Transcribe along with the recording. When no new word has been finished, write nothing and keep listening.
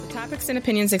Topics and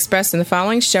opinions expressed in the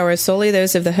following show are solely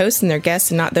those of the host and their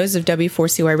guests and not those of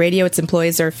W4CY Radio, its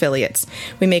employees, or affiliates.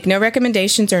 We make no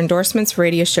recommendations or endorsements for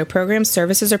radio show programs,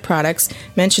 services, or products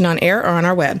mentioned on air or on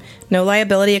our web. No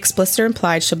liability, explicit or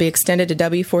implied, shall be extended to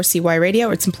W4CY Radio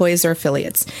or its employees or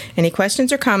affiliates. Any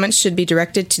questions or comments should be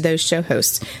directed to those show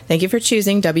hosts. Thank you for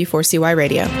choosing W4CY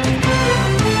Radio.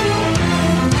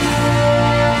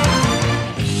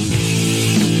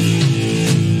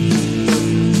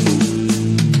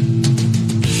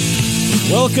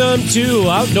 Welcome to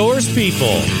Outdoors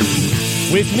People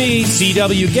with me,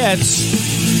 C.W.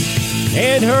 Getz,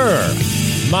 and her,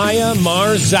 Maya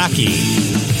Marzaki.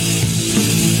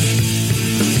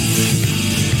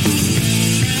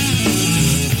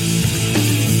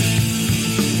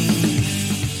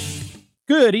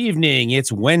 Good evening.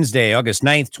 It's Wednesday, August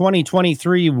 9th,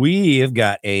 2023. We have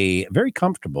got a very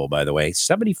comfortable, by the way,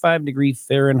 75-degree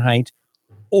Fahrenheit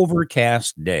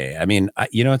overcast day. I mean,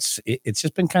 it's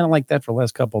just been kind of like that for the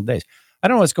last couple of days. I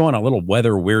don't know what's going on. A little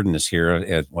weather weirdness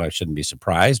here. Well, I shouldn't be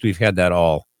surprised. We've had that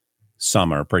all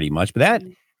summer pretty much. But that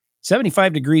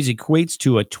 75 degrees equates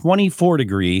to a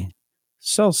 24-degree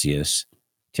Celsius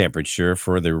temperature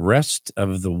for the rest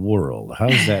of the world.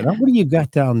 How's that? Now, what do you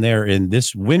got down there in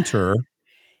this winter,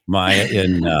 Maya,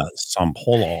 in São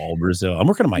Paulo, Brazil? I'm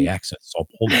working on my accent. São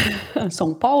Paulo.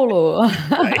 São Paulo.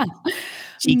 Right.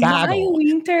 Chicago. My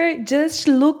winter just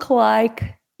look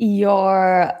like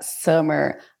your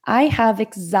summer. I have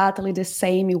exactly the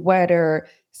same weather,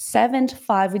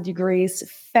 75 degrees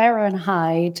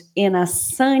Fahrenheit in a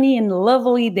sunny and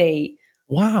lovely day.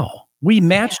 Wow. We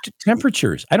matched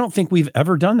temperatures. I don't think we've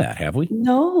ever done that, have we?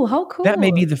 No, how cool. That may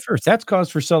be the first. That's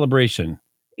cause for celebration.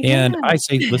 And I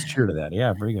say, let's cheer to that.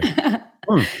 Yeah, very good.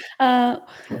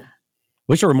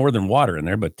 Wish there were more than water in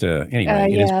there, but anyway.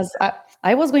 Yes,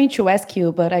 I was going to ask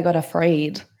you, but I got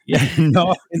afraid. Yeah,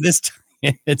 no, this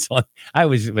time it's on. I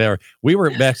was there. We were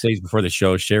backstage before the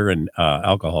show sharing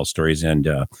alcohol stories, and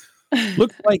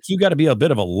looked like you got to be a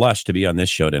bit of a lush to be on this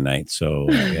show tonight. So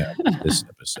this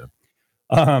episode.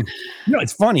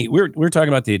 It's funny. We're talking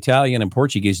about the Italian and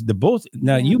Portuguese.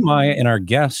 You, Maya, and our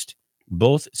guest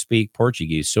both speak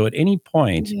Portuguese. So at any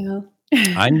point,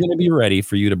 I'm going to be ready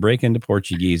for you to break into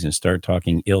Portuguese and start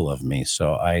talking ill of me.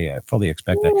 So I fully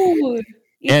expect that.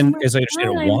 And as I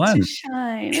understand,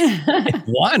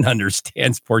 Juan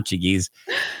understands Portuguese.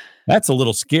 That's a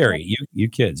little scary. You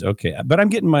kids. Okay. But I'm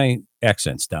getting my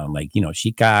accents down, like,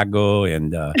 Chicago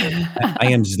and I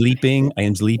am sleeping.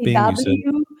 You said,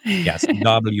 yes,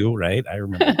 W, right? I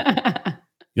remember.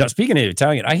 Speaking of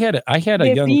Italian, I had a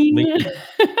young lady.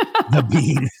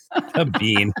 The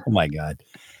bean. Oh my God.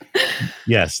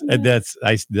 Yes,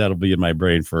 that'll be in my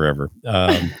brain forever.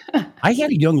 I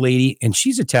had a young lady, and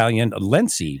she's Italian.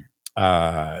 Lenzi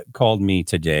called me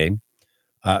today.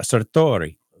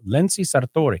 Sartori, Lenzi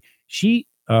Sartori. She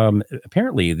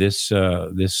apparently this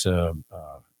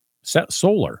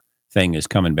solar thing is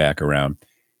coming back around.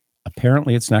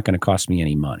 Apparently, it's not going to cost me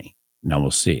any money. Now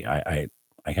we'll see. I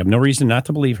have no reason not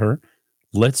to believe her.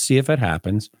 Let's see if it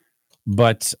happens.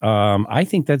 But I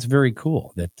think that's very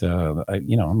cool that, I'm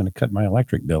going to cut my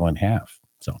electric bill in half.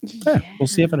 So we'll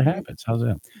see if it happens. How's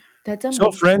that? That's amazing.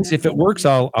 So, friends, if it works,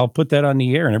 I'll put that on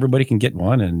the air and everybody can get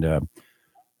one. And I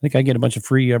think I get a bunch of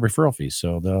free referral fees.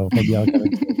 So maybe I'll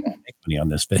make money on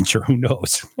this venture. Who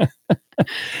knows?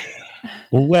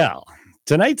 Well,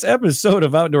 tonight's episode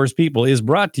of Outdoors People is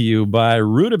brought to you by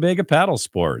Rutabaga Paddle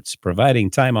Sports, providing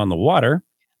time on the water.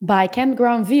 By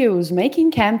Campground Views,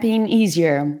 making camping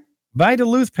easier. By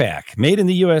Duluth Pack, made in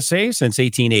the USA since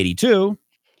 1882.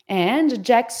 And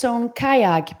Jackson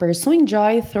Kayak, pursuing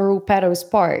joy through paddle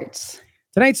sports.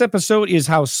 Tonight's episode is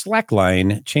How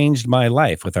Slackline Changed My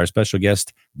Life with our special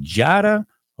guest, Giada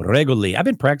Regoli. I've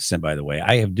been practicing, by the way.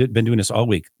 I have been doing this all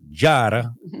week.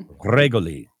 Giada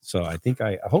Regoli. So I think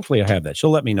hopefully I have that. She'll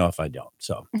let me know if I don't.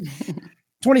 So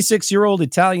 26-year-old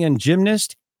Italian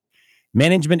gymnast,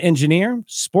 management engineer,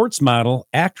 sports model,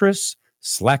 actress,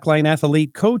 slackline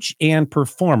athlete, coach, and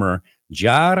performer,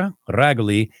 Giada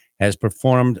Regoli has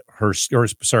perfected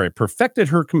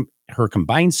her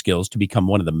combined skills to become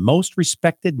one of the most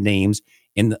respected names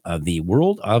in the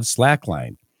world of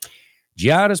slackline.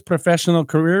 Giada's professional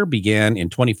career began in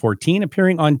 2014,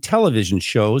 appearing on television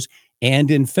shows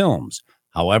and in films.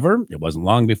 However, it wasn't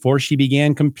long before she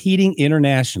began competing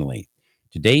internationally.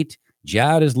 To date,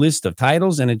 Giada's list of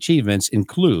titles and achievements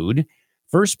include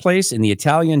first place in the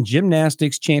Italian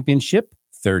Gymnastics Championship,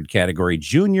 third category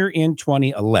junior in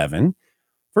 2011,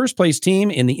 first place team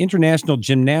in the International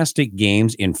Gymnastic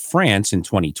Games in France in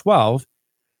 2012,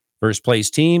 first place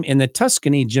team in the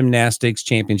Tuscany Gymnastics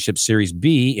Championship Series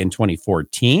B in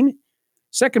 2014,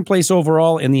 Second place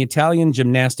overall in the Italian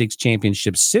Gymnastics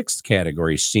Championship 6th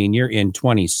category senior in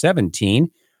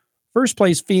 2017. First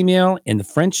place female in the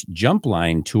French Jump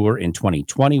Line Tour in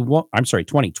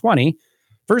 2020.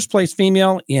 First place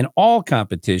female in all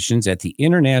competitions at the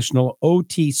International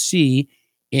OTC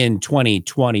in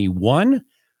 2021.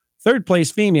 Third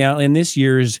place female in this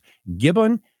year's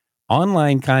Gibbon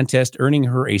online contest, earning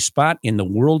her a spot in the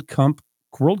World Cup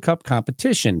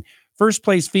competition. First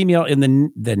place female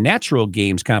in the Natural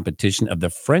Games competition of the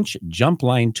French Jump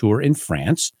Line Tour in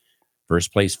France.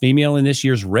 First place female in this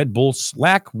year's Red Bull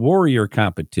Slack Warrior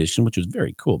competition, which was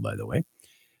very cool, by the way.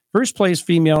 First place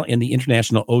female in the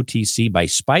International OTC by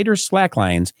Spider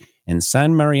Slacklines in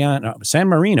San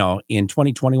Marino in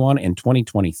 2021 and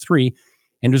 2023,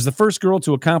 and was the first girl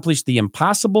to accomplish the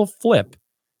impossible flip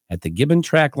at the Gibbon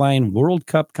Trackline World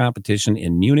Cup competition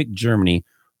in Munich, Germany,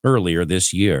 earlier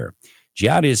this year.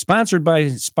 Giada is sponsored by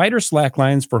Spider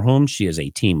Slacklines, for whom she is a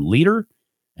team leader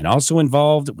and also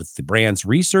involved with the brand's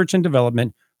research and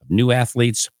development of new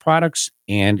athletes, products,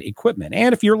 and equipment.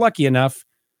 And if you're lucky enough,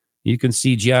 you can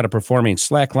see Giada performing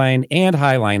slackline and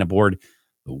highline aboard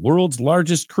the world's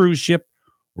largest cruise ship,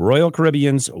 Royal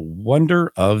Caribbean's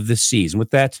Wonder of the Seas. And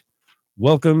with that,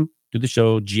 welcome to the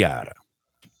show, Giada.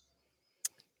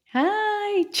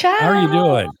 Hi, ciao. How are you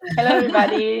doing? Hello,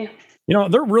 everybody. You know,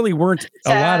 there really weren't a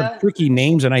lot of tricky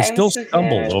names, and I still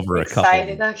stumbled over a couple.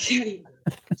 Excited, actually.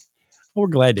 We're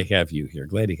glad to have you here.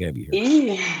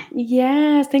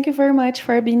 Yes, thank you very much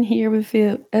for being here with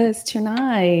us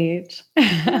tonight.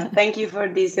 Thank you for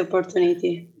this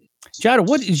opportunity. Giada,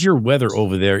 what is your weather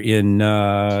over there in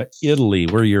Italy,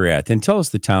 where you're at? And tell us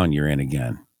the town you're in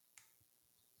again.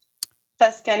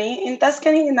 Tuscany. In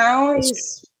Tuscany now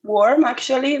is warm,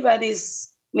 actually, but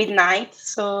it's midnight,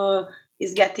 so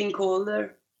it's getting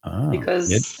colder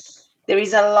because there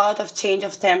is a lot of change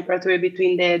of temperature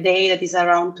between the day that is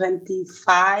around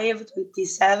 25,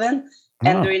 27,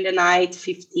 and during the night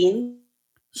 15.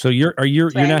 So you're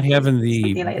 20, not having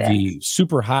the like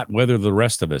super hot weather the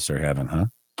rest of us are having, huh?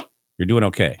 You're doing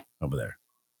okay over there.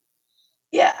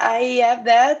 Yeah, I have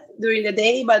that during the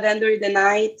day, but then during the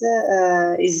night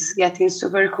is getting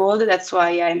super cold. That's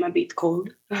why I'm a bit cold.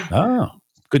 Oh,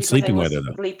 good sleeping weather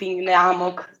though. Sleeping in the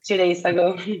hammock 2 days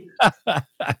ago.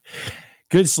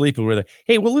 Good sleeping weather.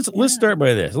 Hey, well, let's start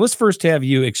by this. Let's first have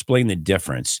you explain the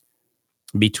difference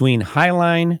between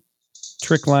highline,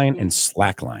 trickline, and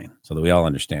slackline, so that we all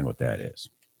understand what that is.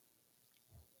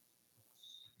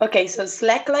 Okay, so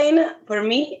slackline for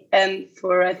me and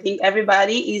for I think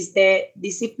everybody is the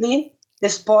discipline, the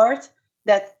sport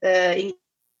that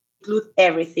include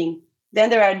everything. Then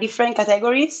there are different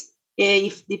categories.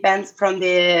 It depends from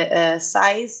the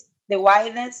size, the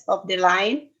wideness of the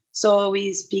line. So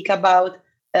we speak about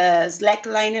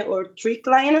slackline or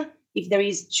trickline. If there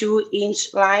is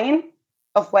 2-inch line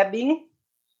of webbing,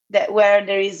 that where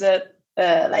there is a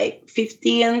like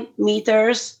 15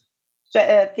 meters.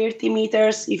 30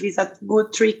 meters if it's a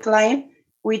good trick line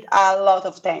with a lot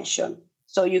of tension.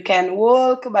 So you can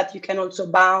walk, but you can also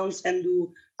bounce and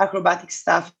do acrobatic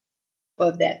stuff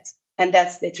of that. And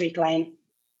that's the trick line.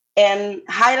 And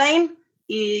high line,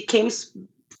 it comes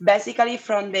basically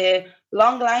from the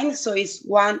long line. So it's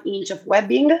 1 inch of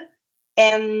webbing.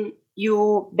 And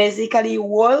you basically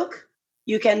walk.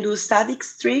 You can do static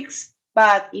tricks,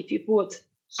 but if you put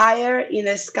higher in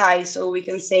the sky, so we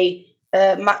can say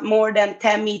more than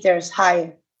 10 meters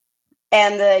higher.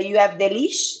 And you have the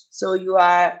leash, so you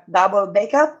are double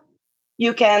backup.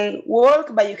 You can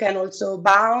walk, but you can also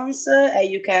bounce.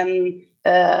 You can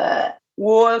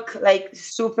walk like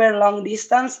super long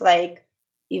distance, like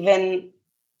even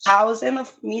 1,000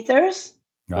 of meters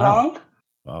long.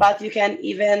 Wow. But you can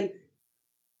even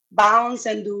bounce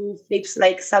and do flips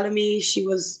like Salome.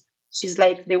 She's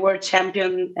like the world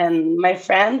champion and my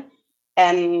friend.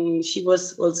 And she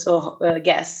was also a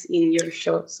guest in your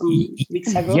show some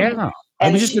weeks ago. Yeah,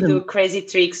 and she do crazy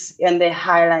tricks in the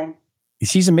high line.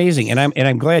 She's amazing, and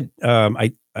I'm glad.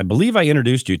 I believe I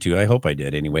introduced you to. I hope I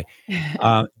did anyway.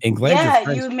 And glad.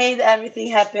 Yeah, you made everything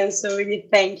happen. So really,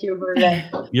 thank you for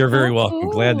that. You're very welcome.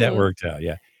 Glad that worked out.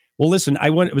 Yeah. Well, listen, I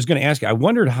was going to ask you. I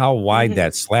wondered how wide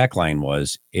that slack line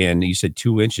was, and you said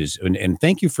 2 inches. And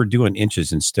thank you for doing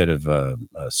inches instead of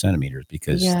centimeters,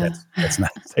 because that's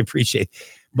not. I appreciate it.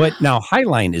 But now, high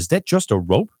line, is that just a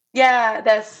rope? Yeah,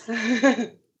 that's.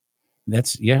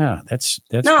 That's no,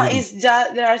 really... it's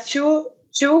just there are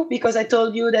two because I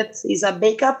told you that is a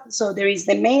backup. So there is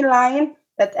the main line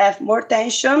that have more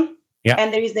tension,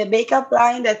 and there is the backup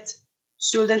line that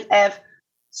shouldn't have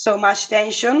so much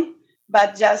tension,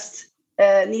 but just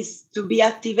needs to be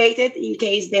activated in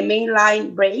case the main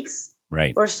line breaks,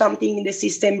 right, or something in the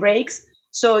system breaks.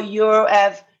 So you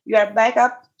are back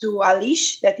up to a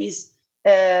leash that is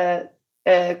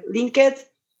linked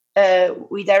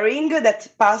with a ring that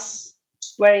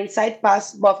where inside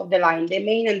pass both of the line, the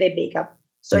main and the backup.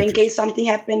 So in case something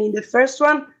happened in the first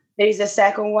one, there is a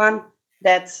second one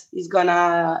that is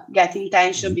gonna get in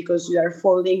tension because you are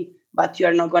falling, but you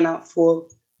are not gonna fall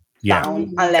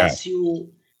down unless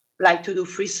you like to do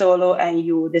free solo and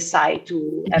you decide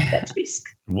to have that risk.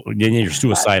 Then you're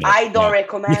suicidal. But I don't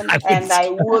recommend, and I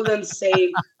wouldn't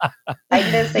say. I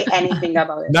didn't say anything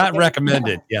about it. Not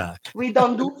recommended. Yeah. We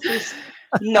don't do free.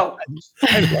 No.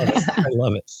 I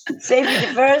love it.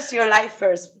 Safety first, your life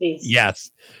first, please.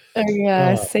 Yes.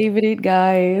 Yeah, save it,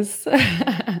 guys.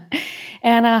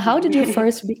 And how did you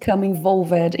first become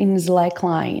involved in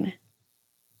Slackline?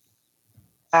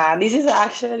 This is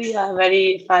actually a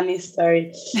very funny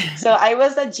story. So I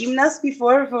was a gymnast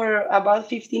before for about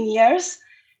 15 years.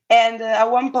 And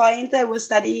at one point I was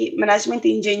studying management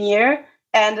engineer.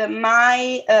 And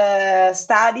my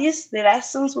studies, the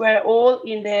lessons were all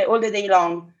the day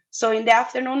long. So in the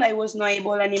afternoon, I was not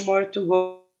able anymore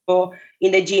to go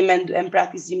in the gym and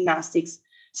practice gymnastics.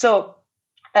 So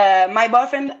my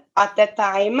boyfriend at that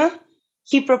time,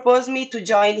 he proposed me to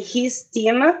join his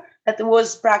team that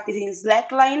was practicing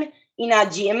slackline in a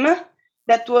gym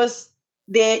that was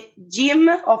the gym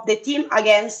of the team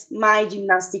against my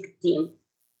gymnastic team.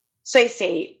 So I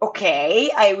say,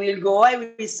 okay, I will go. I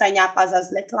will sign up as a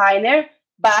slackliner,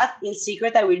 but in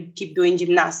secret, I will keep doing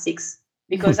gymnastics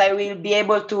because I will be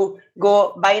able to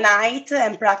go by night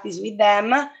and practice with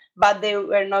them, but there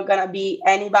were not going to be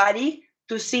anybody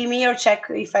to see me or check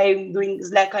if I'm doing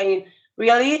slackline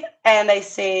really. And I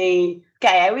say,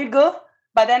 okay, I will go.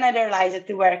 But then I realized that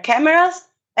there were cameras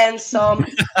and some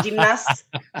gymnasts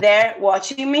there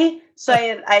watching me. So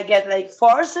I get like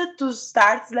forced to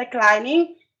start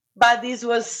slacklining. But this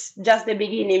was just the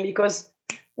beginning because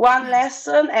one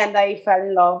lesson and I fell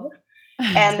in love.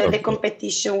 And the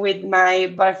competition with my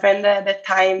boyfriend at that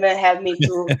time helped me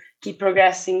to keep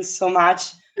progressing so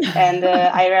much. And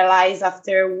I realized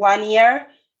after 1 year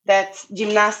that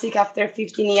gymnastic after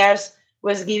 15 years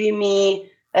was giving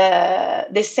me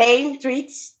the same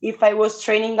treats if I was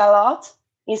training a lot.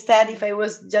 Instead, if I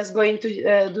was just going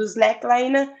to do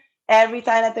slackline, every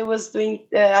time that I was doing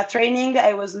a training,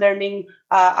 I was learning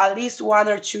at least 1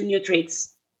 or 2 new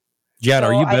tricks. Jad,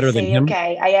 are you better than him?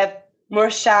 Okay, I have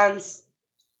more chance.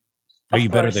 Are you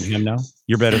better than him now?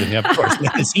 You're better than him, of course.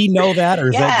 Does he know that, or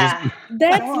is that just?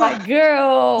 That's my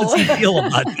girl. What's he feel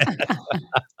about that?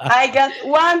 I got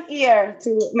 1 year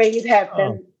to make it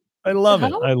happen. I love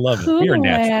it. I love cool, it. You're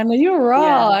natural. Man. You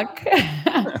rock.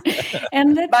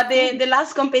 But the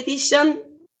last competition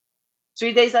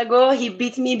 3 days ago, he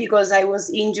beat me because I was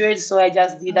injured. So I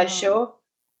just did a show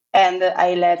and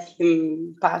I let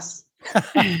him pass.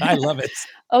 I love it.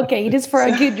 Okay, it is for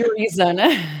a good reason.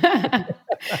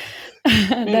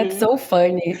 That's so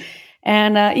funny.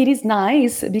 And it is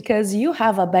nice because you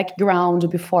have a background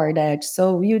before that.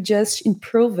 So you just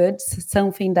improved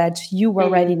something that you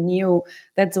already knew.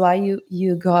 That's why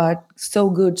you got so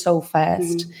good so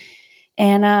fast.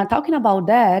 And talking about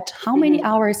that, how many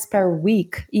hours per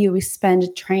week you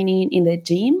spend training in the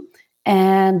gym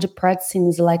and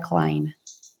practicing slackline?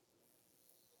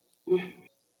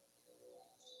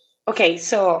 Okay,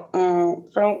 so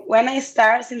from when I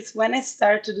start to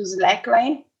do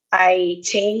slackline, I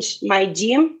changed my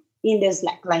gym in the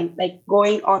slackline. Like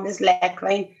going on the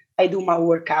slackline, I do my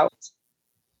workout.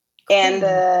 And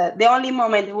the only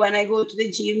moment when I go to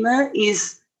the gym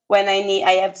is when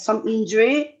I have some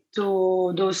injury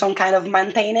to do some kind of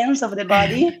maintenance of the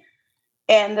body.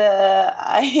 And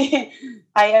I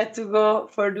have to go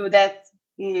do that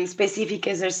specific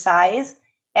exercise.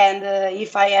 And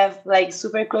if I have like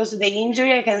super close to the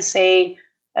injury, I can say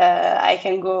I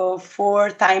can go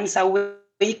 4 times a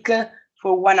week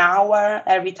for 1 hour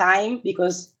every time,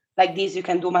 because like this you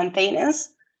can do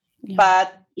maintenance.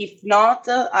 But if not,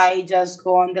 I just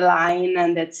go on the line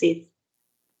and that's it.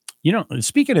 You know,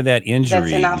 speaking of that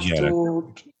injury, that's enough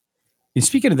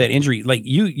speaking of that injury, like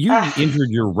you injured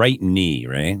your right knee,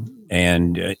 right?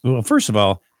 And well, first of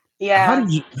all,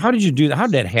 how did you do that? How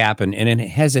did that happen? And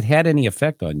has it had any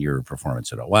effect on your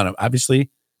performance at all? Well, obviously,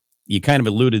 you kind of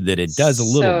alluded that it does a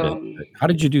little bit. But how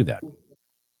did you do that?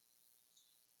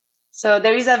 So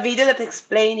there is a video that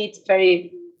explains it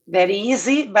very, very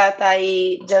easy, but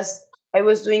I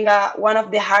was doing one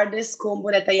of the hardest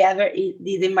combo that I ever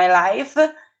did in my life,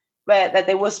 but that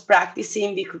I was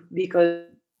practicing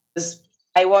because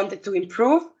I wanted to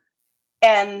improve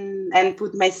and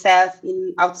put myself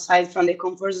outside from the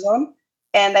comfort zone.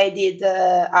 And I did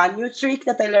a new trick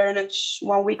that I learned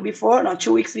 2 weeks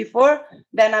before.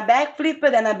 Then a backflip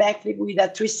with a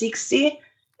 360.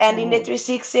 And in the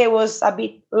 360, it was a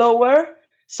bit lower.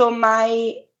 So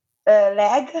my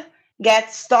leg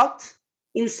gets stopped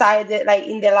inside,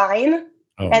 in the line.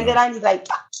 The line is like,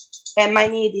 and my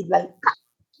knee did like.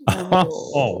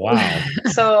 Oh wow!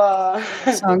 So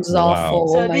sounds awful.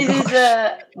 So oh my this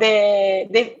gosh.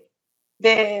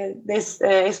 is this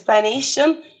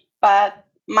explanation, but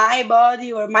my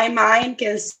body or my mind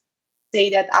can say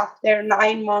that after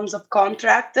 9 months of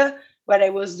contract, where I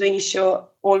was doing show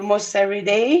almost every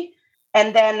day,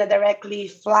 and then directly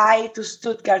fly to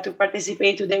Stuttgart to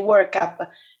participate to the World Cup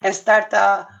and start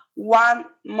a 1.5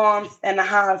 months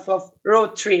of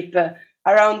road trip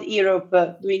around Europe,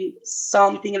 doing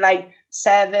something like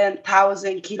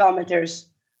 7,000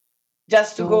 kilometers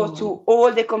just to go to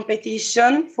all the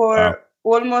competition for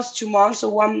almost 2 months.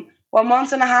 So 1.5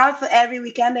 months every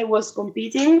weekend I was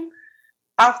competing.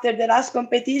 After the last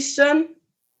competition,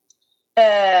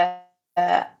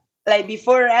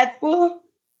 before Red Bull,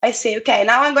 I say, okay,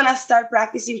 now I'm going to start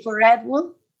practicing for Red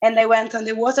Bull. And I went on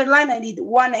the waterline. I did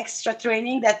one extra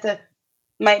training that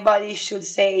my body should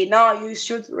say, no, you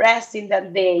should rest in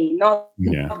that day, not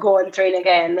go and train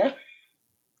again.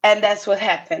 And that's what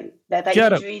happened, that I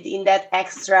injured in that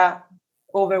extra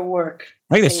overwork.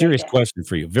 I got a serious question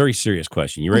for you. Very serious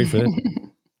question. You ready for this?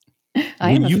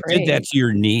 When you did that to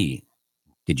your knee,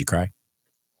 did you cry?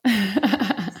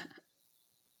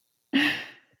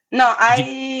 No,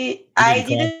 I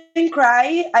didn't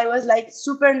cry. I was like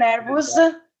super nervous.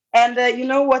 And you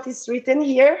know what is written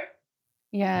here?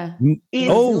 Yeah.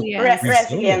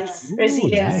 Resilience.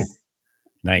 Resilience.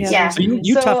 Nice. Yeah. So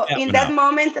you so in that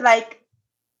moment, like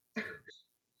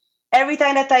every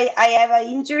time that I have an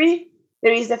injury,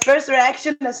 there is the first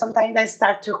reaction that sometimes I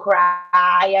start to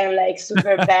cry. I'm like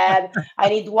super bad. I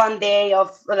need 1 day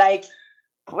of like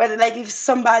if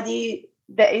somebody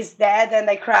that is dead and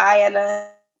I cry and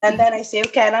then I say,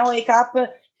 okay, now wake up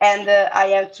and I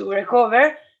have to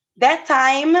recover. That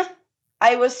time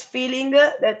I was feeling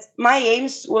that my aim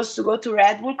was to go to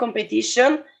Red Bull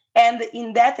competition. And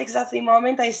in that exact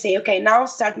moment, I say, okay, now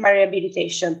start my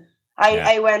rehabilitation.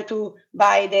 I went to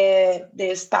buy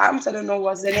the stamps. I don't know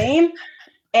what's the name.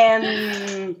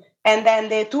 And then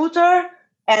the tutor,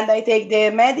 and I take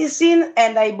the medicine,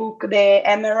 and I book the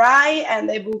MRI, and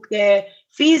I book the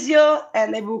physio,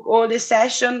 and I book all the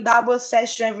session, double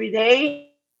session every day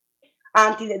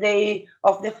until the day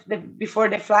of the before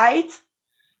the flight.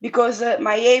 Because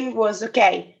my aim was,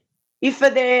 okay, if the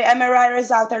MRI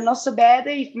results are not so bad,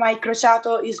 if my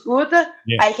crociato is good,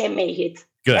 I can make it.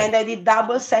 Good. And I did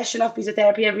double session of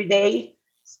physiotherapy every day,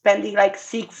 spending like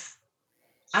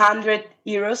 600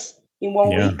 euros in 1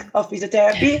 week of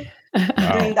physiotherapy,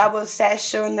 doing double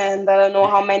session and I don't know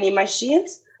how many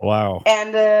machines. Wow.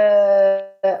 And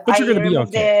but you're going to be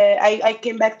okay. I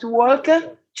came back to work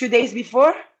 2 days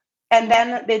before, and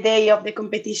then the day of the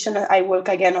competition, I work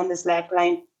again on the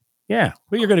Slackline. Yeah,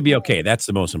 well, you're going to be okay. That's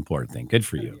the most important thing. Good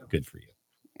for you. Good for you.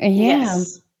 Yeah.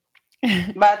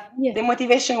 Yes. But the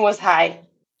motivation was high.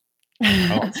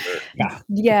 Oh, sure. Yeah.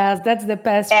 Yes, that's the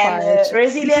best part. And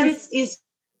resilience is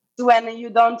when you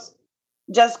don't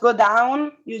just go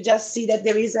down, you just see that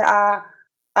there is a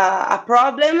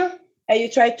problem, and you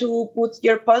try to put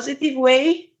your positive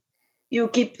way. You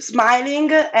keep smiling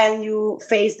and you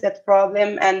face that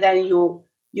problem, and then you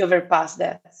overpass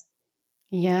that.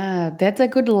 Yeah, that's a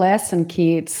good lesson,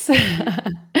 kids.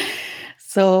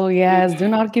 So, yes, do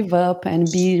not give up and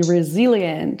be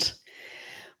resilient.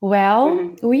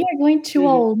 Well, we are going to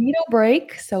a little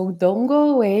break, so don't go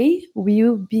away.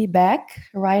 We'll be back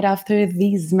right after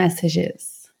these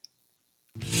messages.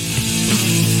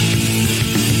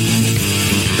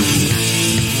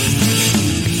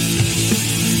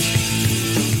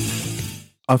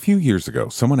 A few years ago,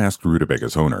 someone asked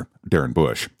Rutabaga's owner, Darren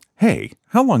Bush, "Hey,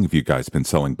 how long have you guys been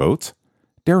selling boats?"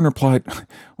 Darren replied,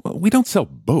 "Well, we don't sell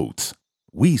boats.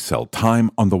 We sell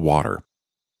time on the water."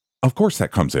 Of course,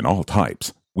 that comes in all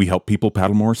types. We help people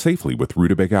paddle more safely with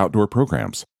Rutabaga outdoor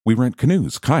programs. We rent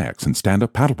canoes, kayaks, and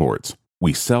stand-up paddleboards.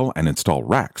 We sell and install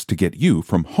racks to get you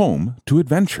from home to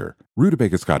adventure.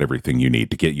 Rutobaga's got everything you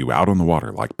need to get you out on the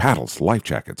water, like paddles, life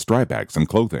jackets, dry bags, and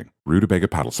clothing. Rutabaga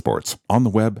Paddle Sports, on the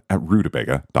web at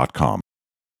rutabaga.com.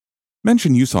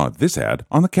 Mention you saw this ad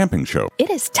on The Camping Show. It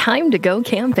is time to go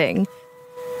camping.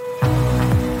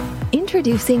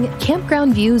 Introducing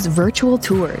Campground View's virtual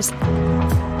tours.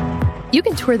 You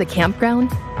can tour the campground,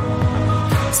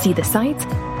 see the sites,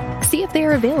 see if they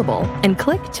are available, and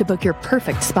click to book your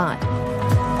perfect spot.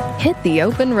 Hit the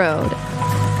open road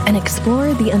and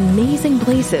explore the amazing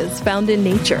places found in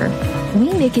nature.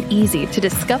 we make it easy to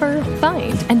discover,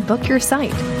 find, and book your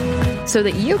site so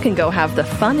that you can go have the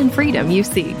fun and freedom you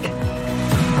seek.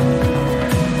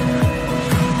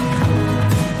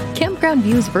 Campground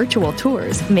View's virtual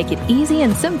tours make it easy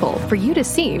and simple for you to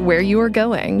see where you are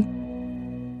going.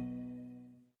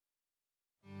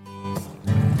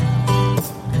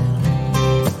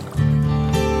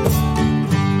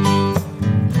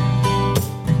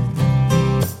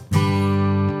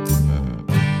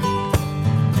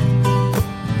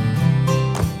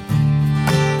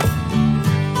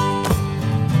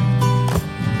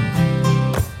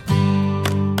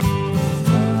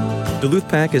 Duluth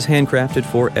Pack is handcrafted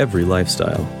for every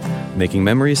lifestyle, making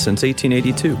memories since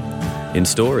 1882. In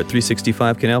store at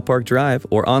 365 Canal Park Drive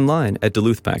or online at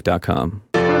duluthpack.com.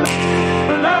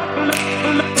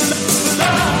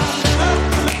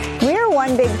 We're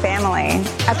one big family,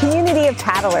 a community of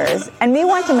paddlers, and we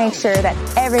want to make sure that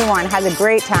everyone has a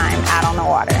great time out on the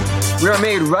water. We are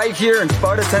made right here in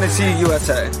Sparta, Tennessee,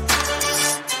 USA.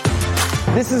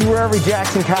 This is where every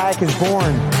Jackson kayak is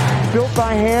born, built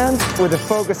by hand with a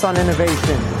focus on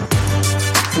innovation.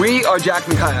 We are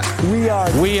Jackson Kayak. We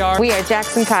are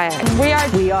Jackson Kayak.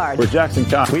 We're Jackson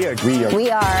Kayak.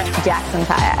 We are Jackson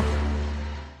Kayak.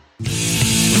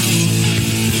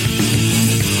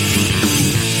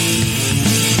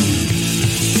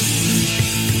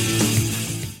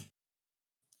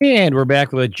 And we're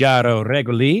back with Giada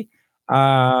Regoli.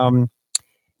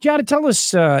 Giada, tell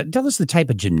us the type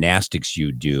of gymnastics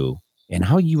you do and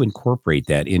how you incorporate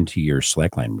that into your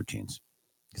slackline routines,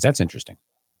 because that's interesting.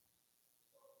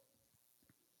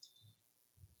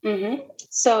 Mm-hmm.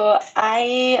 So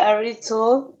I already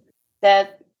told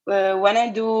that when I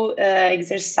do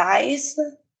exercise,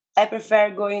 I prefer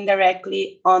going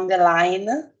directly on the line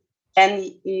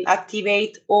and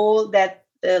activate all that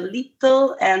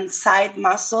little and side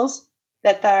muscles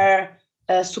that are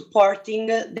supporting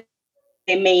the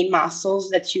main muscles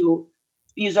that you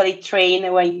usually train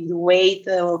when you do weight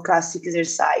or classic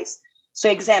exercise. So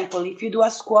example, if you do a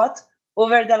squat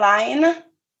over the line,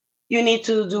 you need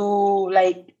to do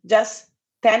like just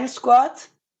 10 squats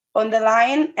on the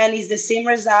line, and it's the same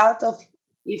result of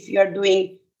if you're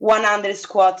doing 100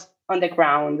 squats on the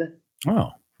ground. Oh,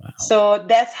 wow. So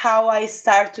that's how I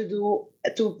start to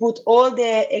put all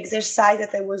the exercise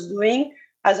that I was doing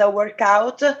as a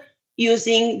workout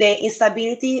using the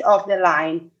instability of the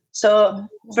line. So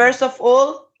first of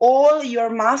all your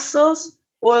muscles,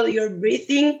 all your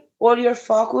breathing, all your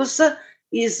focus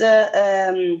is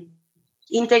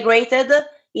integrated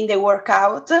in the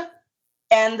workout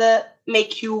and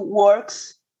make you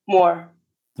works more.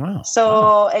 Wow.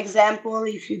 So example,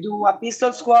 if you do a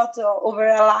pistol squat over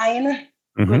a line,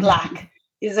 good luck.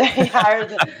 It's very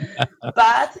hard.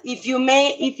 But if you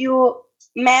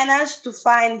manage to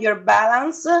find your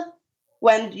balance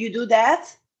when you do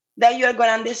that, then you are going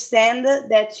to understand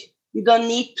that you don't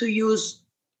need to use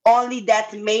only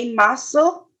that main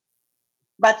muscle,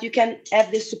 but you can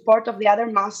have the support of the other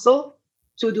muscle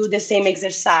to do the same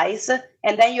exercise.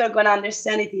 And then you're going to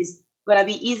understand it is going to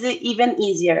be even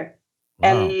easier. Wow.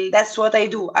 And that's what I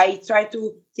do. I try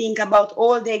to think about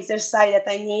all the exercise that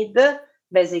I need,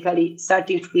 basically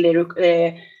starting from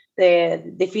the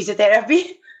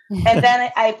physiotherapy. And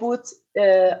then I put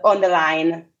on the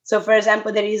line. So, for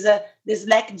example, there is the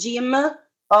Slack gym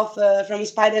from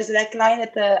Spider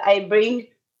Slackline that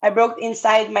I brought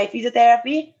inside my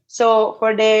physiotherapy. So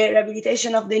for the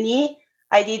rehabilitation of the knee,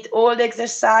 I did all the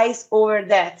exercise over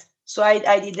that. So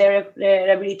I did the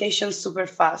rehabilitation super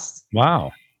fast.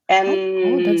 Wow.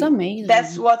 And that's amazing.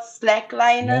 That's what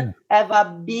Slackline have a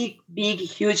big,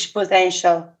 huge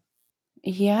potential.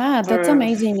 Yeah, that's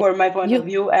amazing. For my point of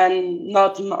view, and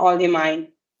not only mine.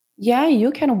 Yeah,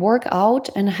 you can work out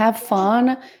and have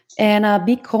fun and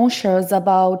be conscious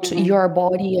about your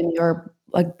body and your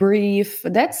breathe.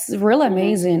 That's really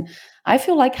amazing. I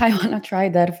feel like I want to try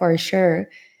that for sure.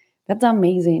 That's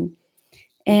amazing.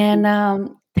 And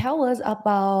tell us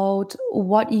about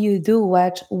what you do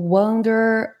at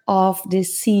Wonder of the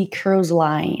Sea Cruise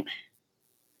Line.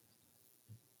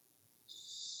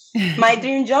 My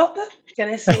dream job, can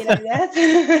I say like that?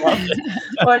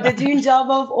 Or the dream job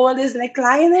of all these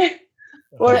slackliner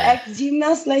or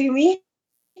ex-gymnasts like me.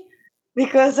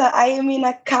 Because I am in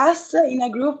a cast, in a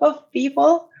group of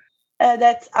people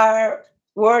that are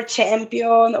world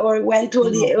champion or went to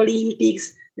the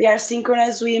Olympics. They are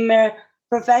synchronous swimmer,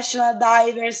 professional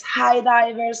divers, high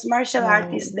divers, martial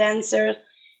artists, dancers.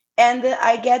 And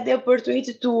I get the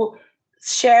opportunity to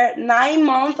share 9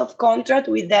 months of contract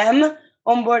with them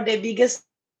on board the biggest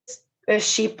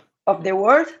ship of the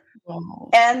world. Wow.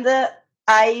 And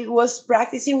I was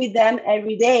practicing with them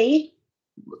every day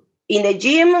in the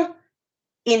gym,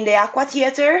 in the aqua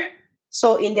theater,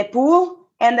 so in the pool,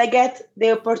 and I get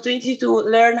the opportunity to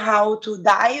learn how to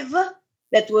dive.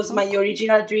 That was my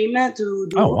original dream to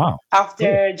do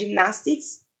after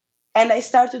gymnastics. And I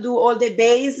start to do all the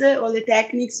base, all the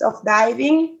techniques of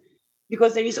diving,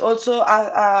 because there is also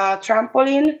a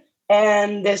trampoline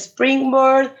and the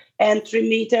springboard and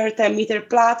 3-meter, 10-meter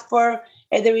platform.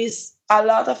 And there is a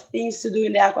lot of things to do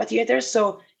in the aqua theater.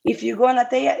 So if you go on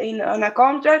a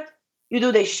contract, you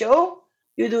do the show,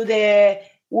 you do the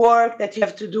work that you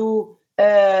have to do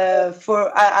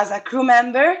as a crew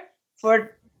member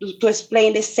to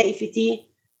explain the safety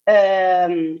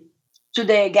to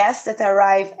the guests that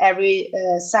arrive every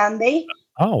Sunday.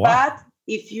 Oh, wow. But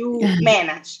if you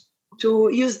manage to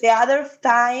use the other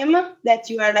time that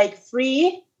you are like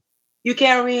free, you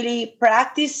can really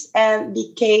practice and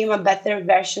become a better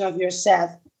version of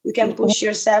yourself. You can push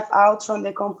yourself out from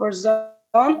the comfort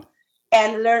zone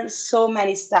and learn so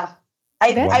many stuff.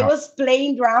 I was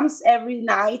playing drums every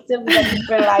night with a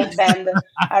different light band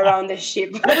around the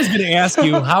ship. I was going to ask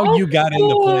you how you got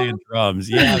into playing drums.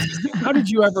 Yeah. How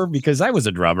did you ever, because I was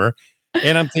a drummer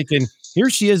and I'm thinking, here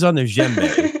she is on the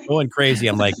djembe going crazy.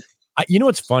 I'm like, you know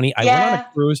what's funny? I went on a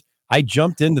cruise. I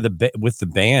jumped into with the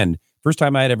band. First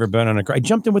time I had ever been on a cruise. I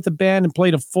jumped in with the band and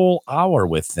played a full hour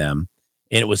with them.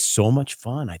 And it was so much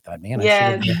fun. I thought, man,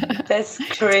 that's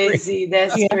crazy.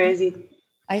 That's crazy.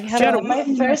 My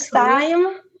first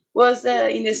time was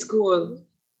in the school.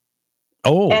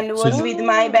 Oh. And was with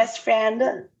my best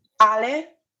friend, Ale.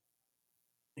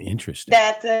 Interesting.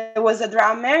 That was a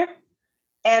drummer.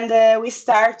 And we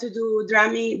started to do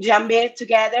djembe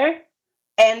together.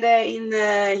 And in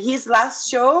his last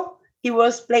show, he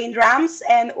was playing drums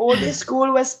and all the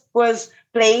school was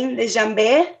playing the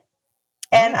djembe.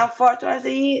 And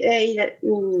unfortunately,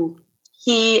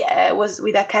 he was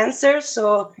with a cancer,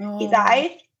 so he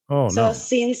died. Oh, so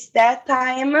since that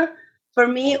time, for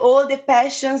me, all the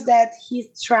passions that he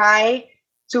tried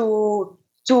to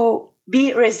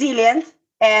be resilient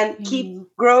and keep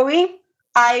growing,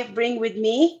 I bring with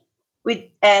me.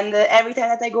 And every time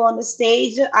that I go on the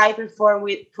stage, I perform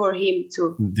for him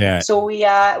too. So we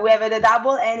have a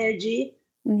double energy,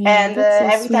 and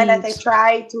every time that I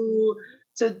try to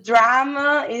drum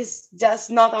is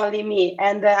just not only me,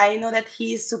 and I know that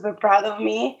he's super proud of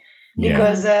me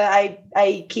because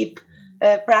I keep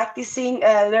practicing,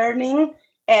 learning,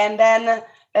 and then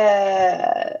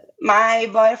my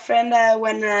boyfriend,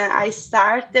 when I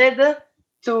started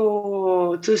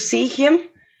to see him,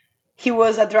 he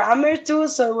was a drummer too,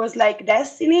 so it was like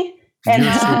destiny. And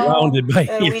you're surrounded by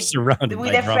with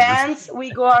the friends, we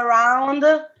go around,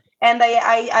 and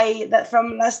I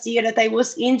from last year that I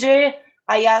was injured,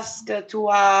 I asked to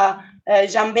a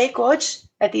djembe coach,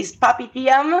 that is Papi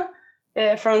Tiam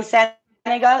from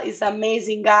Senegal. Is an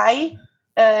amazing guy.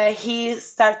 He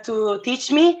started to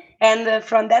teach me, and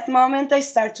from that moment, I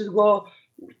started to go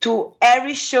to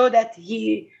every show that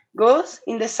he goes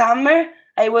in the summer.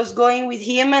 I was going with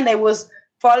him, and I was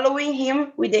following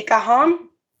him with the cajon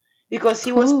because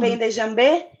he was playing the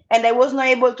djembe, and I was not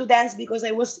able to dance because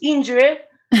I was injured.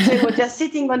 So I was just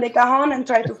sitting on the cajon and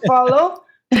try to follow.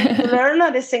 To learn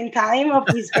at the same time of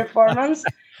his performance.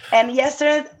 And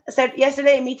yesterday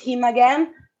I meet him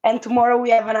again, and tomorrow we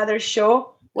have another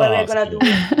show where we're gonna do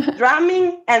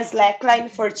drumming and slackline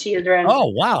for children. Oh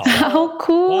wow! How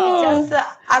cool! Wow. Just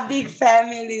a big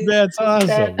family. That's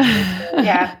awesome.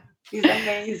 It's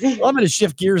amazing. Well, I'm going to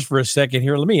shift gears for a second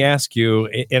here. Let me ask you,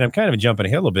 and I'm kind of jumping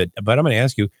ahead a little bit, but I'm going to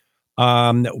ask you,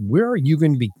 where are you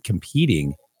going to be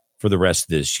competing for the rest of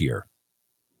this year?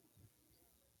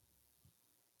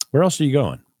 Where else are you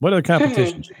going? What other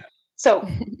competitions? So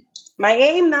my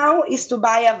aim now is to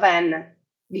buy a van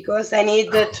because I need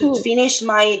to finish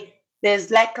the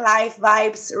Slack Life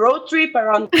Vibes road trip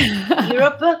around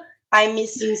Europe. I'm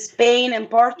missing Spain and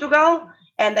Portugal,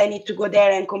 and I need to go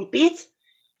there and compete.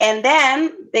 And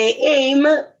then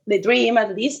the dream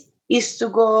at least, is to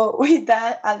go with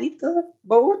a little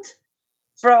boat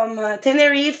from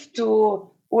Tenerife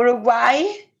to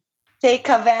Uruguay, take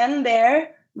a van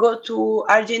there, go to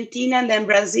Argentina and then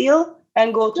Brazil,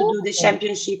 and go to do the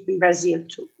championship in Brazil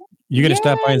too. You're going to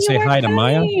stop by and say hi to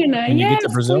Maya when you get to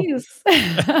Brazil?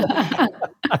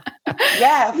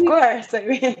 Yeah, of course. I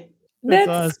mean, that's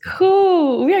awesome.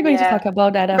 Cool. We are going to talk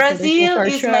about that after Brazil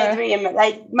this, is my dream.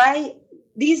 Like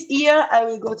this year, I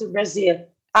will go to Brazil.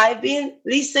 I've been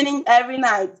listening every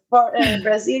night for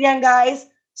Brazilian guys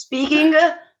speaking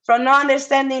from not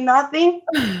understanding nothing,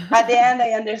 at the end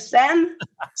I understand.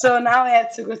 So now I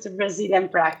have to go to Brazilian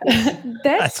practice.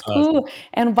 That's cool. Awesome.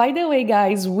 And by the way,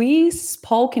 guys, we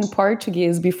spoke in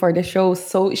Portuguese before the show,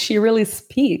 so she really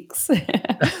speaks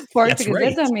Portuguese. That's,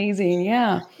 right. That's amazing.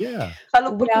 Yeah. Yeah.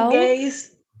 Falo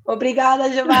português.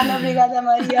 Obrigada, Giovanna. Obrigada,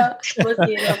 Maria.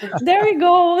 There we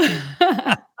go.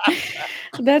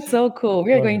 That's so cool.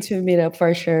 We're going to meet up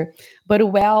for sure.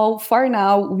 But well, for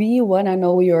now, we want to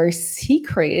know your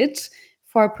secret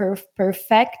for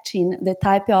perfecting the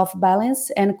type of balance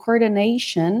and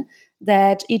coordination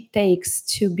that it takes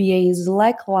to be a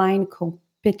slackline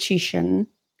competition.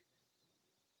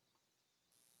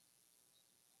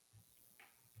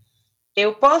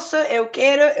 Eu posso, eu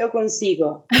quero, eu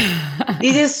consigo.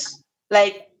 This is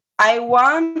like, I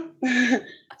want,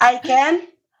 I can,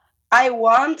 I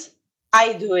want,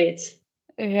 I do it.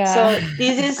 Yeah. So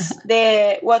this is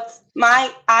what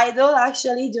my idol,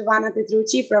 actually, Giovanna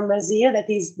Petrucci from Brazil, that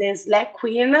is the Slack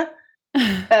queen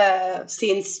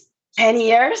since 10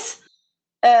 years.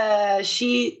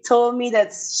 She told me that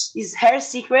is her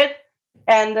secret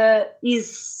and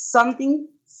is something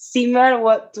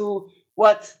similar to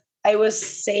what I was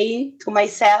saying to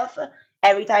myself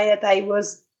every time that I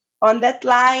was on that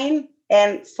line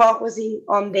and focusing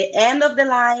on the end of the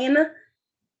line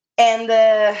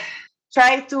and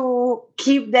try to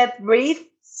keep that breath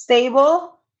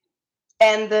stable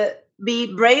and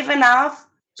be brave enough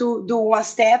to do one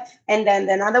step and then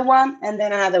another one and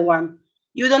then another one.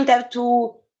 You don't have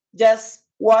to just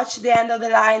watch the end of the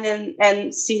line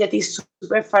and see that it's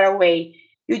super far away.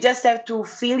 You just have to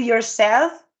feel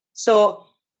yourself. So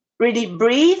really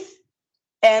breathe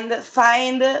and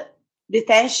find the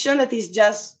tension that is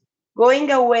just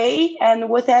going away, and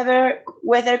whatever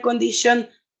weather condition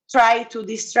try to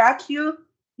distract you,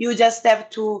 you just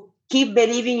have to keep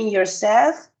believing in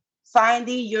yourself,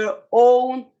 finding your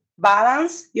own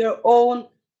balance, your own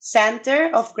center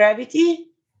of gravity.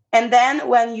 And then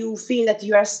when you feel that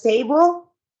you are stable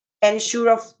and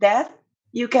sure of that,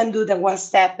 you can do the one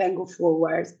step and go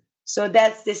forward. So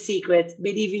that's the secret.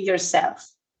 Believe in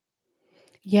yourself.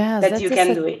 Yeah, that you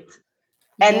can do it.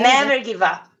 And never give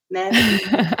up. Never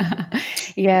give up.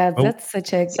 Yeah, that's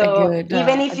such a good...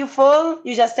 even if you fall,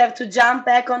 you just have to jump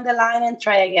back on the line and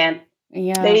try again.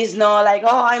 Yeah. There is no like,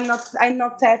 oh, I'm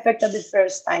not perfect at the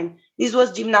first time. This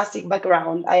was gymnastic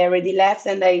background. I already left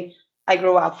and I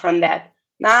grew up from that.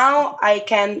 Now I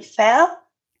can fail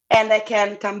and I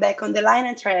can come back on the line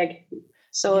and try again.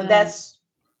 So that's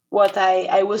what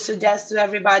I would suggest to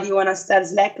everybody who want to start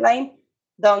slackline.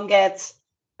 Don't get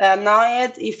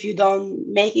annoyed if you don't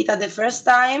make it at the first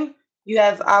time. You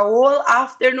have a whole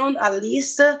afternoon at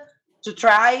least to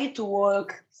try to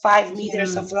walk 5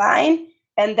 meters of line,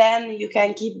 and then you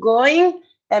can keep going,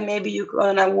 and maybe you're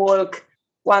gonna walk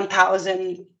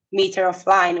 1,000 meters of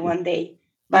line one day.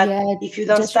 But if you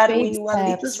don't start with one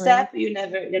little step, you're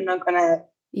not gonna.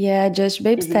 Yeah, just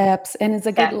baby steps, and it's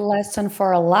a good lesson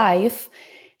for life.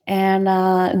 And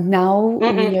now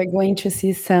we are going to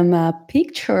see some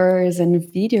pictures and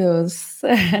videos.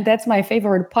 That's my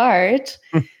favorite part.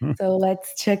 So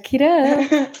let's check it out.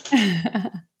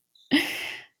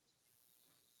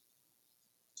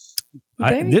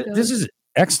 This is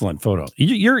excellent photo.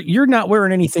 You're not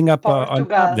wearing anything up on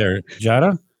top there,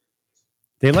 Jada.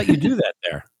 They let you do that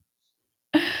there.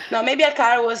 No, maybe a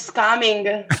car was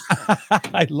coming.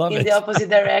 I love in it. the opposite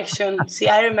direction. See,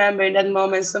 I remember in that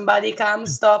moment, somebody come,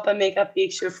 stop, and make a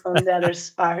picture from the other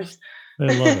part. I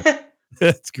love it.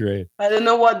 That's great. I don't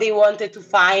know what they wanted to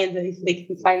find, if they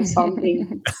can find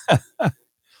something. I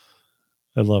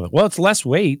love it. Well, it's less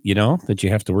weight, that you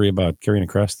have to worry about carrying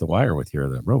across the wire with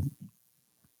the rope.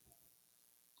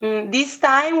 This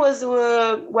time was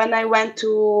when I went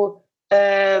to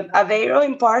Aveiro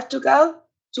in Portugal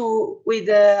with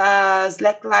a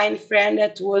slackline friend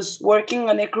that was working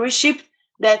on a cruise ship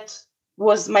that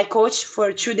was my coach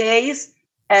for 2 days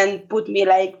and put me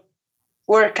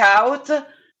workout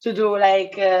to do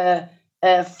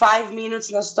 5 minutes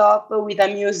no stop with a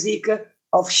music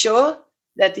of show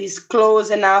that is close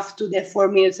enough to the 4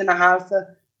 minutes and a half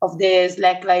of the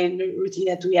slackline routine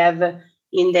that we have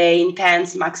in the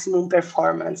intense maximum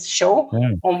performance show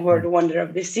on World Wonder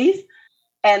of the Seas.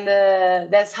 And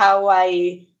that's how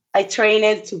I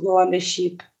trained to go on the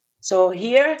ship. So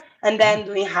here, and then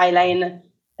doing highline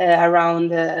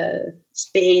around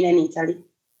Spain and Italy.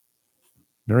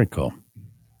 Very cool.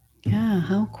 Yeah,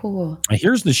 how cool.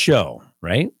 Here's the show,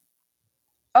 right?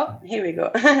 Oh, here we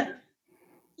go.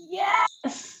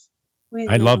 Yes!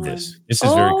 I love this. This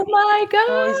is very cool. Oh my God.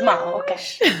 Oh, it's Mao. Okay.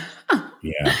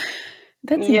 Yeah.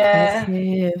 That's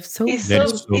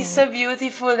impressive. It's so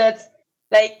beautiful that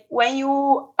Like when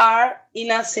you are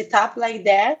in a setup like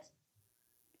that,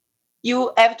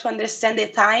 you have to understand the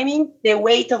timing, the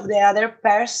weight of the other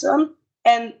person,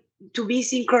 and to be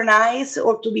synchronized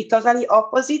or to be totally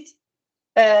opposite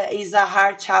is a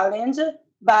hard challenge,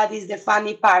 but it's the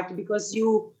funny part because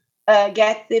you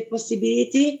get the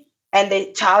possibility and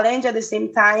the challenge at the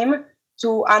same time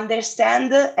to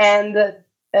understand and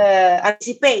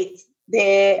anticipate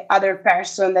the other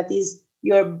person that is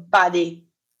your buddy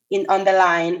on the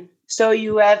line. So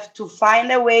you have to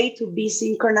find a way to be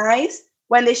synchronized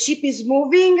when the ship is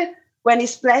moving, when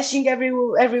it's splashing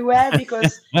everywhere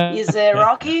because it's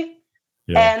rocky,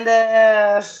 and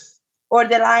or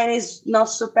the line is not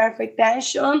so perfect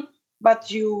tension,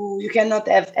 but you cannot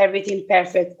have everything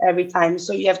perfect every time.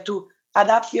 So you have to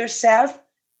adapt yourself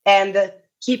and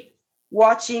keep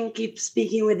watching, keep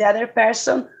speaking with the other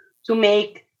person to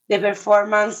make the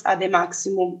performance at the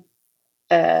maximum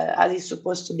as it's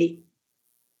supposed to be.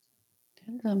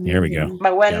 Here we go.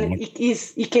 But when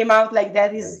it came out like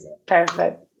that, is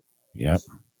perfect. Yep.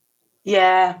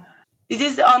 Yeah. This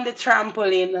is on the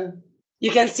trampoline.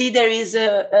 You can see there is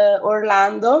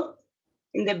Orlando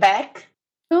in the back.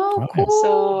 Oh,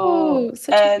 cool.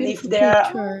 So, and if there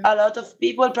are a lot of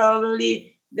people,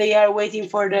 probably they are waiting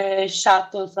for the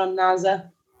shuttle from NASA.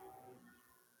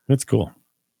 That's cool.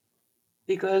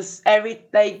 Because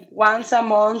once a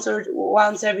month or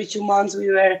once every 2 months, we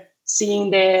were seeing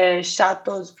the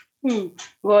shuttles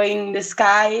going in the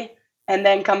sky and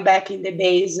then come back in the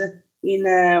base in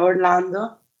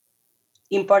Orlando,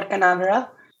 in Port Canaveral,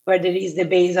 where there is the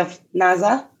base of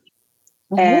NASA.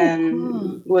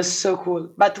 And it was so cool.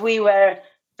 But we were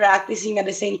practicing at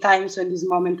the same time. So in this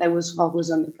moment, I was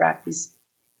focused on the practice.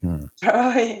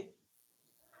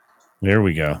 There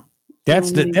we go.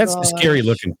 That's the scary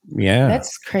looking. Yeah.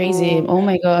 That's crazy. Oh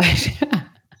my gosh.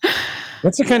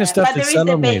 That's the kind of stuff but that there is the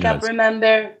Salome backup, does.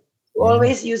 remember,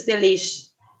 always use the leash.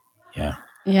 Yeah.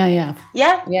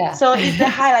 Yeah. So it's the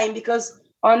high line because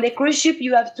on the cruise ship,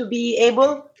 you have to be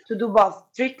able to do both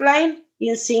trick line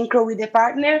in synchro with the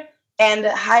partner and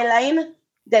high line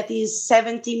that is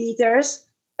 70 meters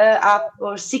up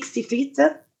or 60 feet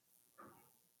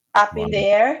up in the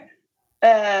air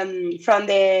from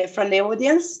the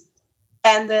audience.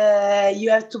 And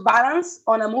you have to balance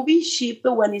on a moving ship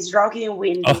when it's rocky and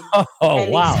windy.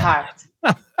 And it's hard.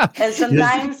 And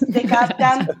sometimes the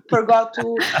captain forgot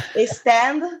to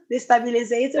extend the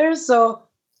stabilizer, so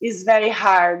it's very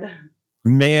hard.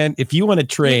 Man, if you want to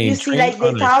train, you see like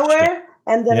the tower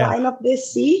and the line of the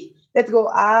sea that go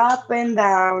up and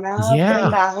down,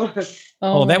 and down.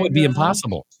 Oh, that would be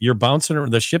impossible. You're bouncing, or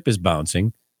the ship is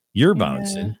bouncing. You're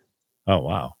bouncing. Oh,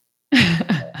 wow.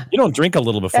 You don't drink a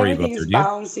little before you go up there, do you?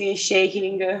 Bouncing,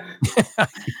 shaking.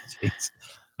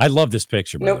 I love this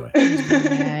picture, by the way.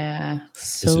 Yeah,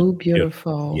 so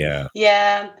beautiful.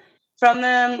 Yeah. From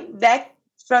deck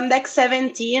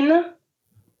 17,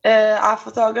 a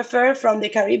photographer from the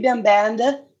Caribbean band,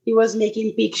 he was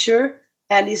making picture,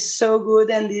 and it's so good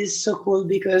and it's so cool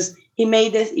because he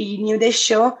knew the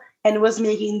show and was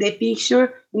making the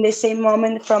picture in the same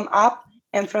moment from up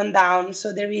and from down.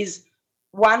 So there is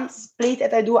one split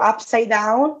that I do upside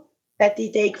down that he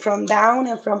take from down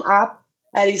and from up.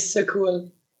 That is so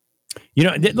cool. You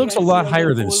know, it looks a lot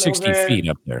higher than 60 feet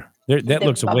up there. That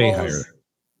looks way higher.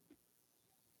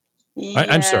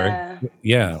 I'm sorry.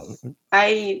 Yeah.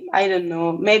 I don't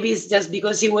know. Maybe it's just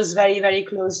because he was very, very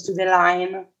close to the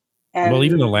line. And well,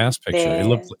 even the last picture,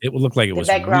 it would look like it was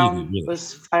the background really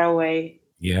was far away.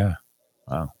 Yeah.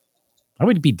 Wow. I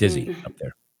would be dizzy up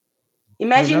there.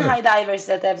 Imagine high divers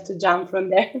that have to jump from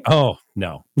there. Oh,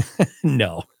 no.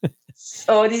 No.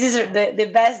 So this is the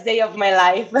best day of my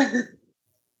life.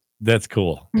 That's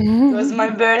cool. It was my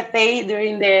birthday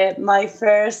during my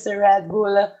first Red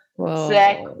Bull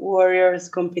Slack Warriors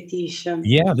competition.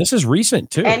 Yeah, this is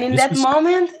recent too. And in that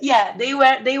moment,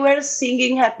 they were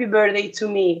singing happy birthday to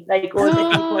me, like all the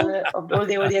people of all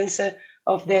the audience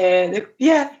of the.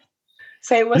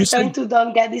 So I was trying to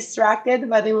don't get distracted,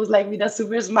 but it was like with a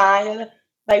super smile,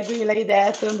 like doing like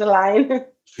that on the line.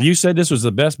 You said this was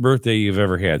the best birthday you've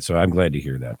ever had, so I'm glad to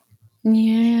hear that.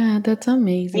 Yeah, that's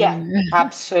amazing. Yeah,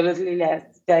 absolutely.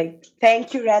 Like,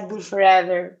 thank you, Red Bull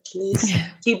Forever. Please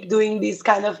keep doing this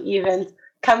kind of event.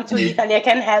 Come to Italy. I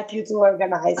can help you to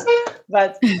organize,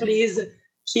 but please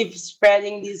keep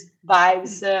spreading these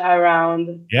vibes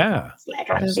around. Yeah.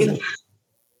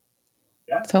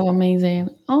 So amazing.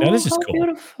 Oh, yeah, this is how cool.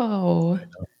 Beautiful.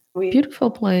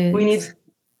 Beautiful place. We need.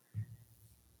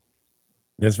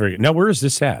 That's very good. Now, where is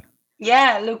this at?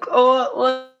 Yeah, look,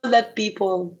 all that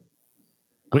people.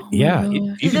 But yeah,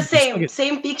 it's the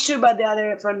same picture, but the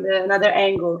other from another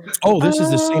angle. Oh, this is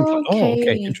the same. Oh,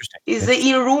 okay, interesting. It's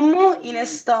in Rumo in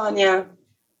Estonia.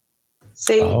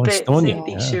 Same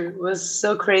picture. It was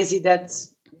so crazy that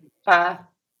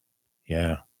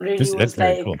yeah, really was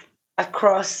like cool. A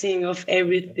crossing of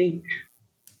everything.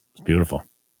 It's beautiful.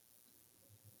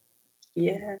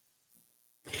 Yeah.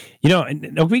 You know,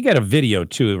 and we got a video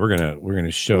too. We're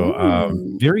gonna show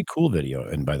very cool video.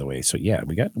 And by the way, so yeah,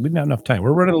 we've not enough time.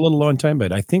 We're running a little low on time,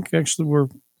 but I think actually we'll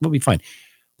be fine.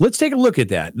 Let's take a look at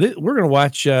that. We're gonna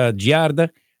watch Giarda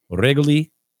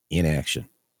Regoli in action.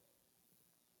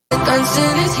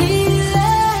 Dancing is healing.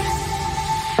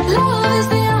 Love is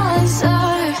the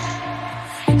answer.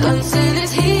 Dancing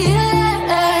is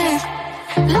healing.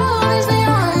 Love is the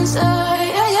answer.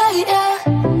 Yeah, yeah, yeah.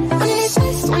 When you need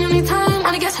space, when you need time,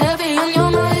 when it gets heavy on your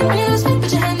mind, when you lose faith,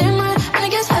 put your hand in mine, when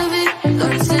it gets heavy.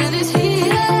 Dancing is healing.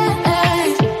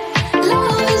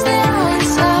 Love is the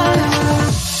answer.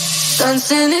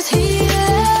 Dancing is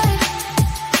healing.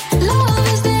 Love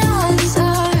is the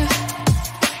answer.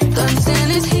 Dancing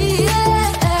is healing.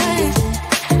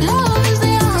 Love is the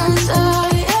answer.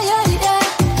 Yeah, yeah, yeah.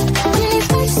 When you need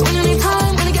space, when you need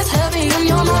time, when it gets heavy on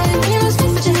your mind, when you lose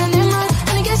faith, put your hand in mine,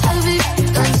 when it gets heavy.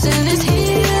 Dancing is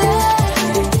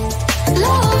healing.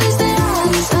 Love is the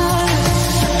answer.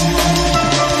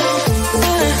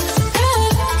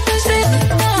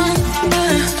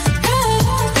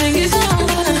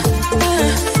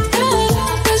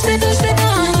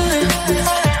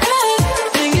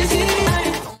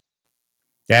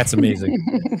 That's amazing.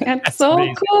 That's so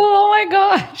amazing. Cool. Oh my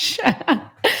gosh.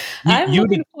 I'm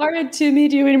looking forward to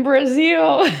meet you in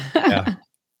Brazil. Yeah.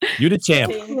 You the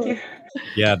champ. Thank you.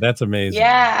 Yeah, that's amazing.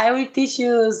 Yeah, I will teach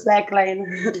you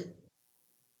Slackline.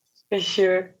 For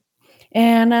sure.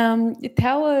 And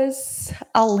tell us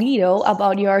a little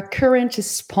about your current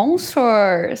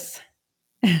sponsors.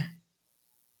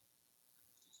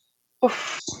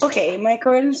 Okay, my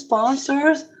current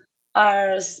sponsors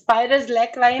are Spider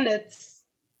Slackline that's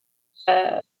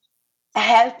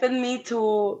helping me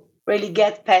to really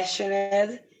get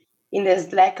passionate in the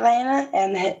Slackline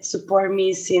and support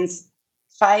me since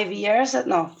 4 years,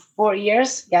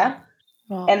 yeah.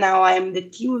 Wow. And now I'm the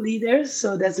team leader,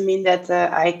 so that means that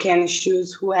I can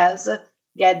choose who else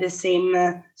get the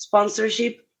same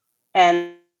sponsorship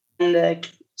and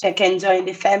can join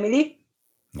the family.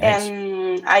 Nice.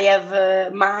 And I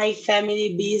have my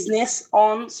family business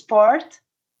on sport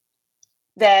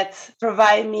that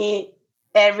provide me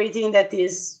everything that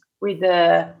is with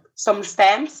some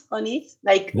stamps on it,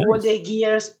 like all the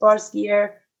gear, sports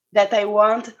gear that I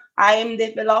want. I am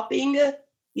developing.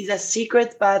 It's a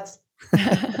secret, but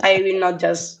I will not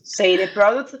just say the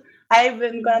product. I'm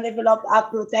going to develop a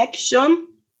protection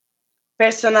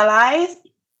personalized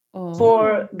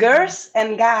for girls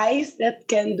and guys that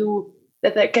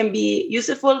can be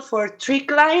useful for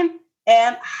trick line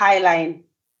and high line.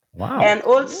 Wow. And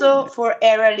also for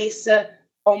aerialists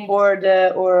on board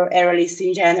or aerialists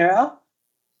in general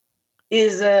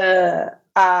is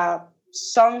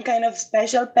some kind of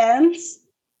special pants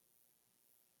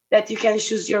that you can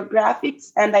choose your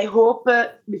graphics. And I hope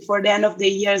before the end of the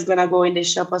year is going to go in the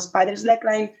shop of Spider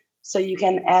Slackline so you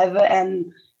can have,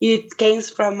 and it came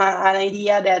from an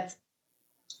idea that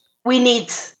we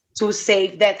need to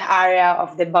save that area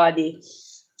of the body.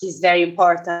 It's very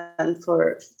important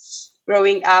for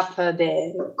growing up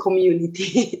the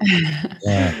community.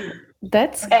 Yeah.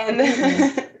 That's and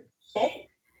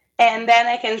then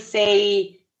I can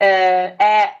say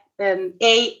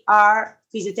AR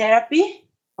physiotherapy,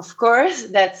 of course,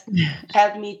 that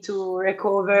helped me to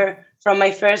recover from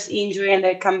my first injury and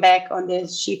I come back on the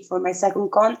ship for my second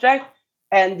contract.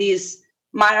 And this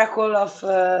miracle of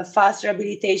fast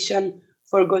rehabilitation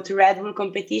for go to Red Bull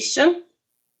competition.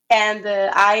 And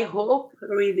I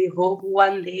really hope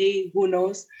one day, who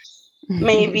knows,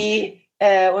 maybe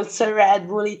also Red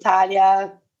Bull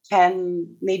Italia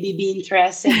can maybe be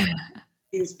interested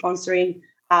in sponsoring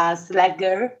a Slack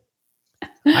girl.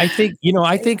 I think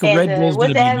Red Bull's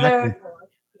going to be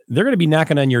they're going to be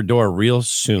knocking on your door real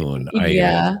soon.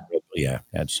 Yeah. Yeah,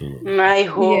 absolutely. I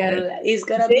hope it's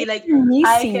going to be like,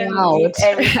 I can do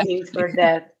everything for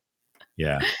that.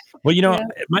 Yeah. Well,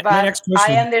 my next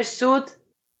question. I understood.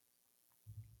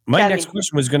 My next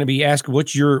question was going to be asked where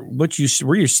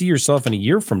you see yourself in a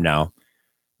year from now.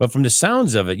 But from the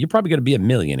sounds of it, you're probably going to be a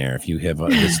millionaire if you have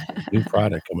this new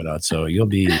product coming out. So you'll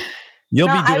be doing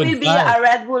I will be a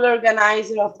Red Bull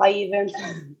organizer of an event.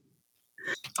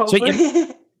 Hopefully.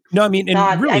 So, I mean,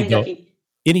 and really though,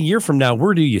 in a year from now,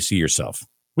 where do you see yourself?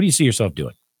 What do you see yourself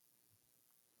doing?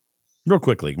 Real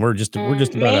quickly, we're just about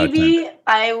maybe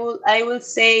I will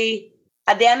say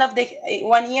at the end of the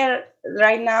 1 year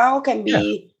right now can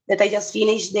be that I just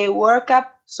finished the World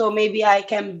Cup. So maybe I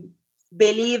can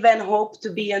believe and hope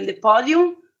to be on the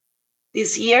podium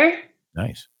this year.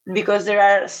 Nice. Because there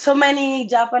are so many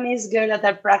Japanese girls that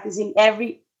are practicing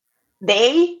every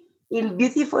day in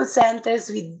beautiful centers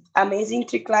with amazing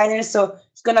trick liners. So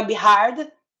it's going to be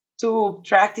hard to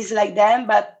practice like them,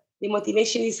 but the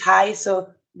motivation is high. So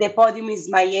the podium is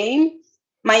my aim.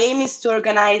 My aim is to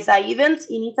organize an event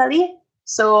in Italy.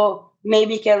 So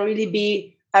maybe it can really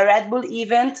be a Red Bull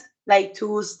event, like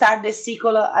to start the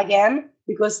cycle again,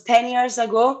 because 10 years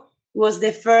ago was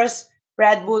the first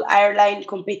Red Bull airline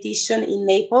competition in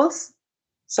Naples.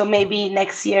 So maybe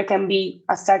next year can be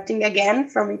starting again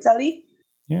from Italy.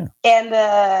 Yeah. And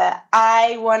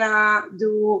I want to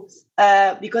do,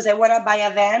 because I want to buy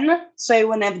a van. So I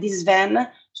want to have this van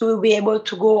to be able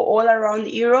to go all around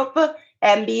Europe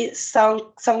and be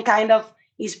some kind of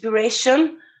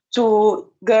inspiration to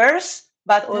girls,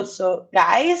 but also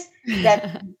guys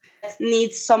that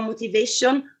need some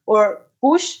motivation or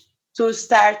push to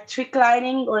start trick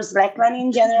lining or slacklining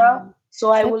in general.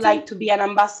 So I would like to be an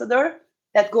ambassador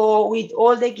that go with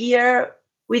all the gear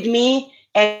with me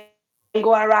and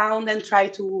go around and try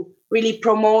to really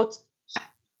promote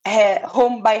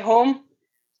home by home,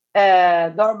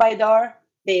 door by door,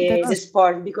 the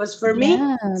sport. Because for me,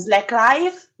 slack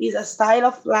life is a style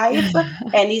of life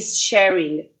and is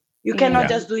sharing. You cannot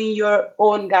just do in your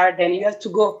own garden. You have to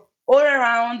go all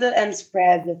around and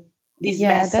spread this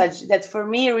message that for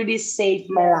me really saved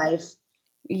my life.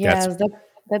 Yes,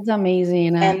 that's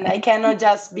amazing. And I cannot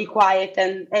just be quiet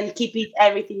and keep it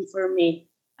everything for me.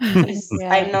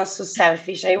 I'm not so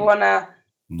selfish. I want to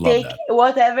take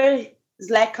whatever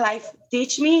slack life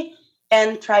teach me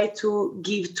and try to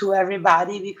give to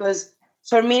everybody, because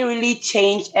for me really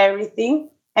changed everything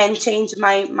and changed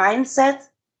my mindset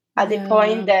at the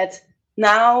point that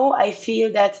now I feel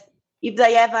that if I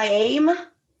have an aim,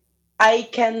 I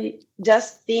can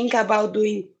just think about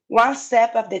doing one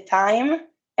step at the time.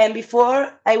 And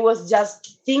before, I was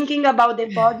just thinking about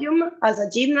the podium as a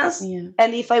gymnast.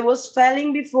 And if I was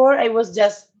failing before, I was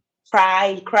just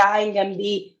crying and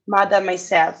be mad at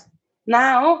myself.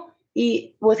 Now,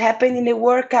 what happened in the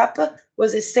World Cup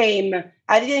was the same.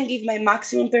 I didn't give my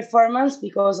maximum performance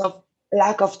because of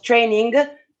lack of training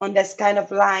on this kind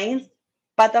of line.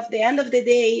 But at the end of the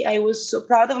day, I was so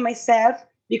proud of myself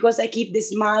because I keep the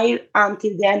smile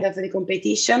until the end of the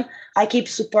competition. I keep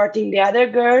supporting the other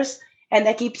girls, and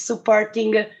I keep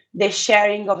supporting the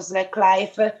sharing of slack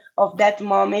life of that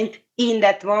moment, in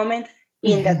that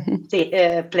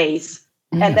place.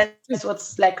 And that's what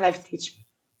slack life teaches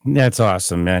me. That's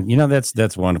awesome, man. You know,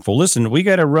 that's wonderful. Listen, we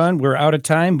got to run. We're out of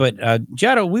time, but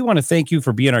Giada, we want to thank you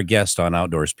for being our guest on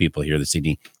Outdoors People here this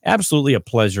evening. Absolutely a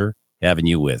pleasure having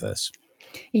you with us.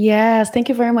 Yes, thank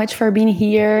you very much for being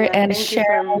here and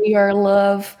sharing your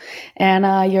love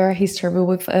and your history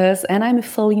with us. And I'm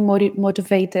fully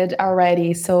motivated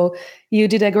already. So you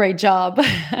did a great job.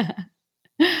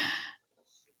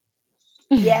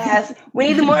 Yes,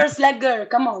 we need more slack girl.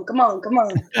 Come on.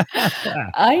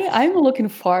 I'm looking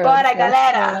forward. Bora,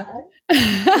 galera.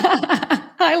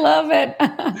 I love it.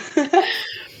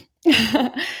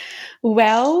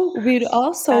 Well, we'd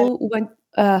also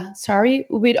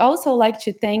we'd also like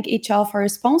to thank each of our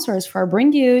sponsors for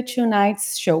bringing you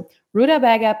tonight's show: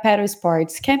 Rutabaga Paddle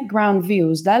Sports, Campground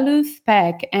Views, Duluth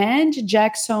Pack, and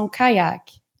Jackson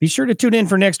Kayak. Be sure to tune in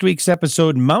for next week's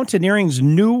episode, Mountaineering's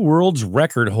New World's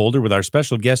Record Holder, with our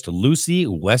special guest, Lucy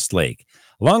Westlake.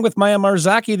 Along with Maya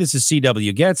Marzaki, this is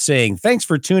CW Getz saying thanks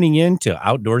for tuning in to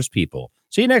Outdoors People.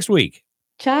 See you next week.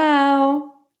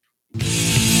 Ciao.